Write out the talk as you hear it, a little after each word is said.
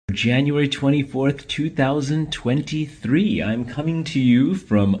January 24th, 2023. I'm coming to you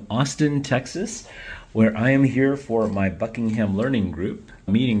from Austin, Texas, where I am here for my Buckingham Learning Group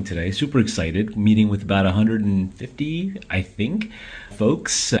meeting today. Super excited, meeting with about 150, I think,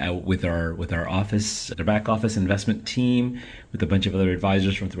 folks with our office, our back office investment team, with a bunch of other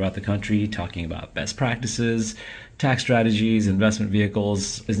advisors from throughout the country, talking about best practices, tax strategies, investment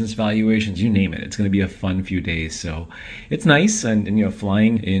vehicles, business valuations, you name it. It's going to be a fun few days. So it's nice. And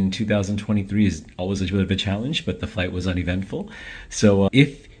flying in 2023 is always a bit of a challenge, but the flight was uneventful. So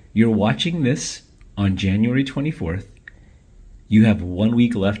if you're watching this on January 24th, you have 1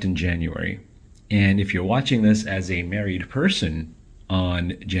 week left in January. And if you're watching this as a married person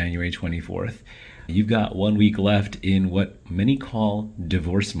on January 24th, you've got 1 week left in what many call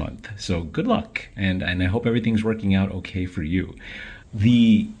divorce month. So good luck, and I hope everything's working out okay for you.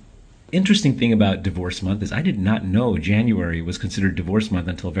 The interesting thing about divorce month is I did not know January was considered divorce month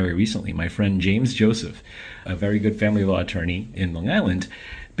until very recently. My friend James Joseph, a very good family law attorney in Long Island,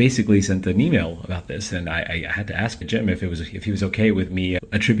 basically sent an email about this, and I had to ask Jim if he was okay with me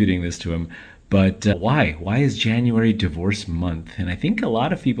attributing this to him. But why? Why is January divorce month? And I think a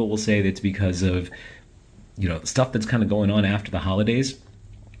lot of people will say that it's because of, stuff that's kind of going on after the holidays.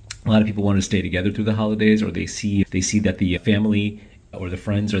 A lot of people want to stay together through the holidays, or they see that the family or the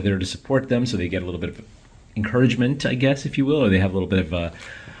friends are there to support them, so they get a little bit of encouragement, I guess, if you will, or they have a little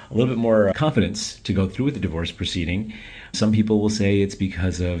bit more confidence to go through with the divorce proceeding. Some people will say it's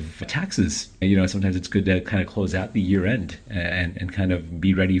because of taxes. Sometimes it's good to kind of close out the year end and kind of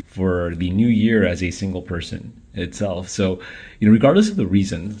be ready for the new year as a single person itself. So, regardless of the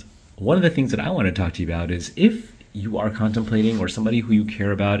reasons, one of the things that I want to talk to you about is if you are contemplating, or somebody who you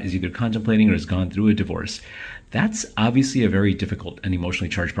care about is either contemplating or has gone through a divorce, that's obviously a very difficult and emotionally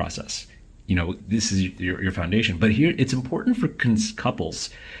charged process. This is your foundation. But here, it's important for couples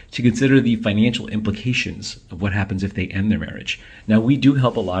to consider the financial implications of what happens if they end their marriage. Now, we do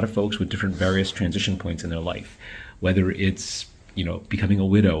help a lot of folks with different various transition points in their life, whether it's, becoming a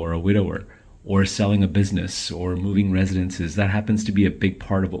widow or a widower, or selling a business, or moving residences. That happens to be a big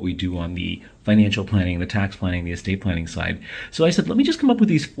part of what we do on the financial planning, the tax planning, the estate planning side. So I said, let me just come up with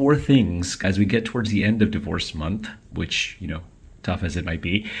these 4 things as we get towards the end of divorce month, which, tough as it might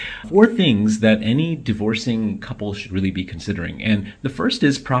be, 4 things that any divorcing couple should really be considering. And the first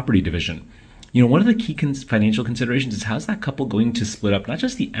is property division. One of the key financial considerations is how's that couple going to split up not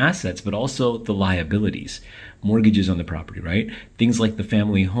just the assets, but also the liabilities, mortgages on the property, right? Things like the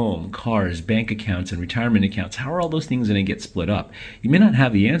family home, cars, bank accounts, and retirement accounts. How are all those things going to get split up? You may not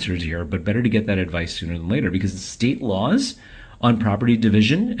have the answers here, but better to get that advice sooner than later, because the state laws on property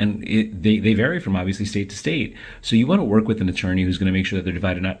division, and they vary from obviously state to state. So you want to work with an attorney who's going to make sure that they're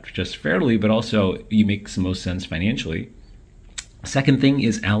divided not just fairly, but also you make the most sense financially. Second thing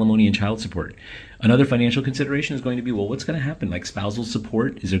is alimony and child support. Another financial consideration is going to be, well, what's going to happen? Like spousal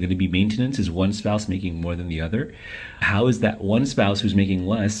support, is there going to be maintenance? Is one spouse making more than the other? How is that one spouse who's making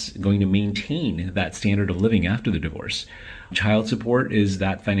less going to maintain that standard of living after the divorce? Child support is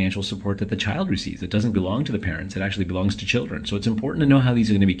that financial support that the child receives. It doesn't belong to the parents. It actually belongs to children. So it's important to know how these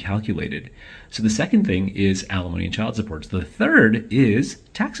are going to be calculated. So the second thing is alimony and child support. So the third is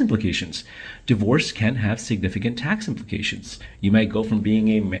tax implications. Divorce can have significant tax implications. You might go from being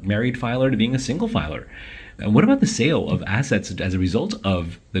a married filer to being a single filer. And what about the sale of assets as a result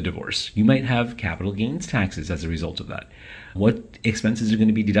of the divorce? You might have capital gains taxes as a result of that. What expenses are going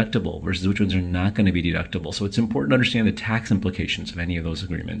to be deductible versus which ones are not going to be deductible? So it's important to understand the tax implications of any of those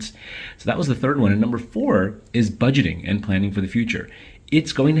agreements. So that was the third one. And number 4 is budgeting and planning for the future.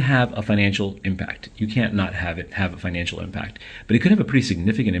 It's going to have a financial impact. You can't not have it have a financial impact, but it could have a pretty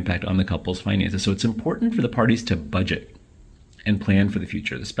significant impact on the couple's finances. So it's important for the parties to budget and plan for the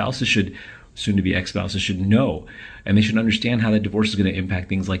future. The spouses should, soon to be ex-spouses, should know, and they should understand how that divorce is going to impact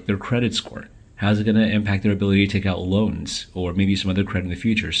things like their credit score. How's it going to impact their ability to take out loans or maybe some other credit in the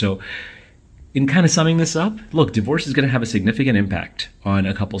future? So in kind of summing this up, look, divorce is going to have a significant impact on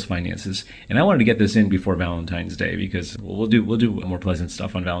a couple's finances. And I wanted to get this in before Valentine's Day, because we'll do more pleasant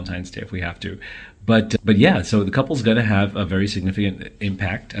stuff on Valentine's Day if we have to. But yeah, so the couple's going to have a very significant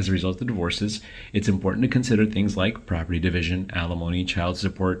impact as a result of the divorces. It's important to consider things like property division, alimony, child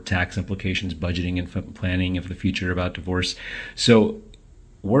support, tax implications, budgeting and planning of the future about divorce. So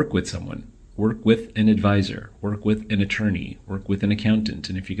work with someone. Work with an advisor, work with an attorney, work with an accountant,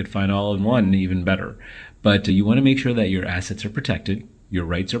 and if you could find all in one, even better. But you want to make sure that your assets are protected, your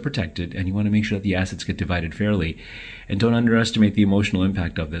rights are protected, and you want to make sure that the assets get divided fairly. And don't underestimate the emotional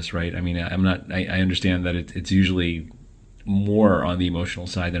impact of this, right? I mean, I understand that it's usually more on the emotional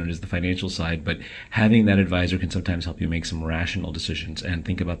side than it is the financial side, but having that advisor can sometimes help you make some rational decisions and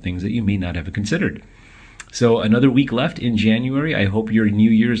think about things that you may not have considered. So another week left in January. I hope your new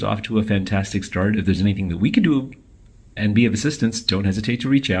year's off to a fantastic start. If there's anything that we can do and be of assistance, don't hesitate to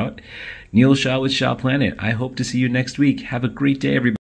reach out. Neil Shah with Shah Planet. I hope to see you next week. Have a great day, everybody.